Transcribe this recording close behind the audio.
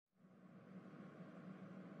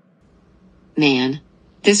Man.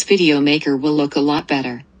 This video maker will look a lot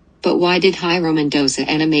better. But why did Jairo Mendoza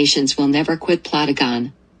Animations will never quit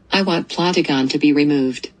Plotagon? I want Plotagon to be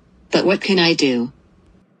removed. But what can I do?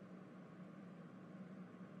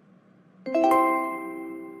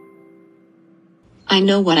 I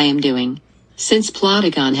know what I am doing. Since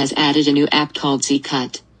Plotagon has added a new app called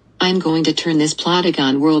Z-Cut, I'm going to turn this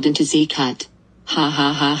Plotagon world into Z-Cut. Ha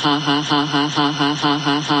ha ha ha ha ha ha ha ha ha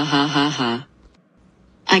ha ha ha ha ha.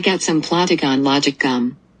 I got some Plotagon logic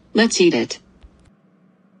gum. Let's eat it.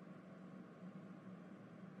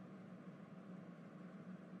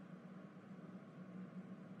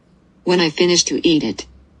 When I finish to eat it,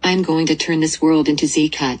 I'm going to turn this world into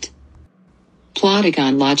Z-Cut.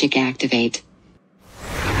 Plotagon logic activate.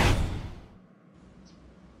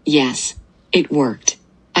 Yes, it worked.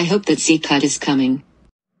 I hope that Z-Cut is coming.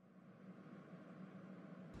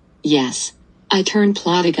 Yes, I turned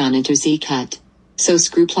Plotagon into Z-Cut. So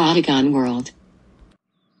screw Plotagon world.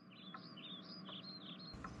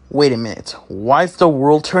 Wait a minute, why is the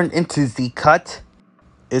world turned into Z-Cut?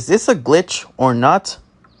 Is this a glitch or not?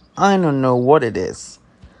 I don't know what it is.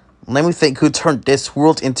 Let me think who turned this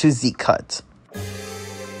world into Z-Cut.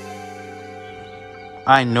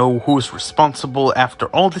 I know who's responsible after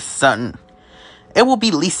all this sudden. It will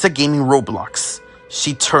be Lisa Gaming Roblox.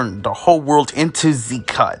 She turned the whole world into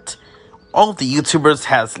Z-Cut. All the YouTubers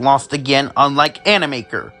has lost again, unlike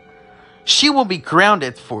Animaker. She will be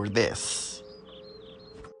grounded for this.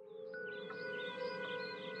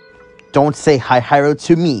 Don't say hi Jairo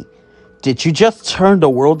to me. Did you just turn the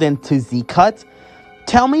world into Z-Cut?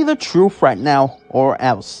 Tell me the truth right now, or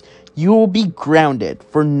else you will be grounded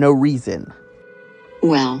for no reason.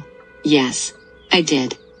 Well, yes, I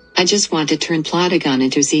did. I just want to turn Plotagon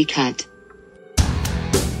into Z-Cut.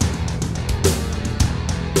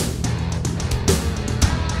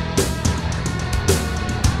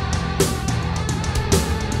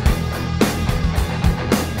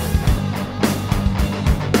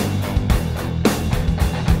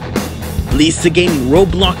 Lisa Gaming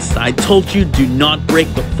Roblox, I told you do not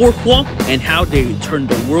break the fourth wall and how they turn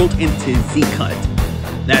the world into Z-Cut.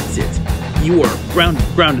 That's it. You are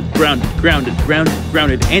grounded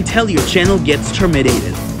until your channel gets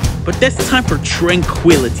terminated. But that's time for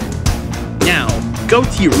tranquility. Now, go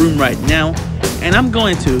to your room right now, and I'm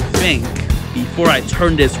going to think before I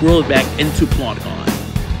turn this world back into Plotagon.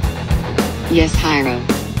 Yes, Jairo.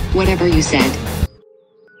 Whatever you said.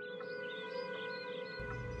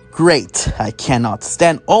 Great, I cannot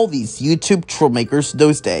stand all these YouTube trollmakers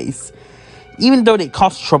those days, even though they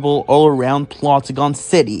cause trouble all around Plotagon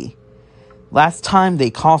City. Last time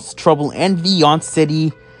they caused trouble in Vyond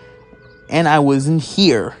City, and I wasn't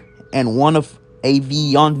here, and one of a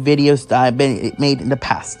Vyond videos that I've been made in the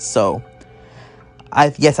past, so I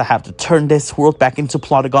guess I have to turn this world back into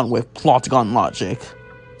Plotagon with Plotagon logic.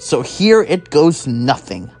 So here it goes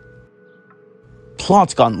nothing.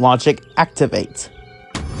 Plotagon logic activate.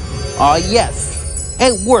 Yes,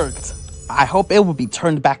 it worked. I hope it will be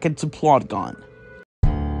turned back into Plotagon.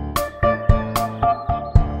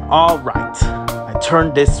 Alright, I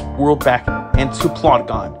turned this world back into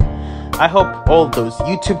Plotagon. I hope all those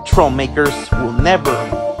YouTube troll makers will never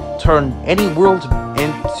turn any world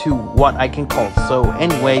into what I can call. So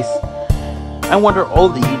anyways, I wonder all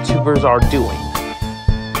the YouTubers are doing.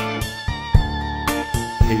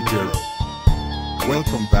 Hey Jero,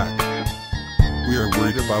 welcome back. We are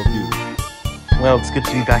worried about you. Well, it's good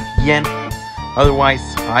to be back again. Otherwise,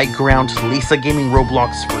 I ground Lisa Gaming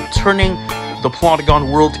Roblox for turning the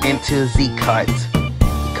Plotagon world into Z-Cut,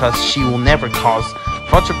 because she will never cause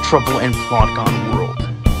much of trouble in Plotagon world.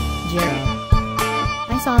 Jero,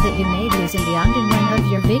 I saw that you made use in Vyond in one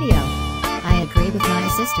of your video. I agree with my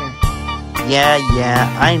sister.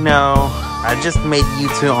 Yeah, I know. I just made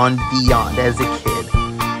YouTube on Vyond as a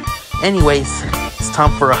kid. Anyways, it's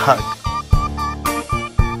time for a hug.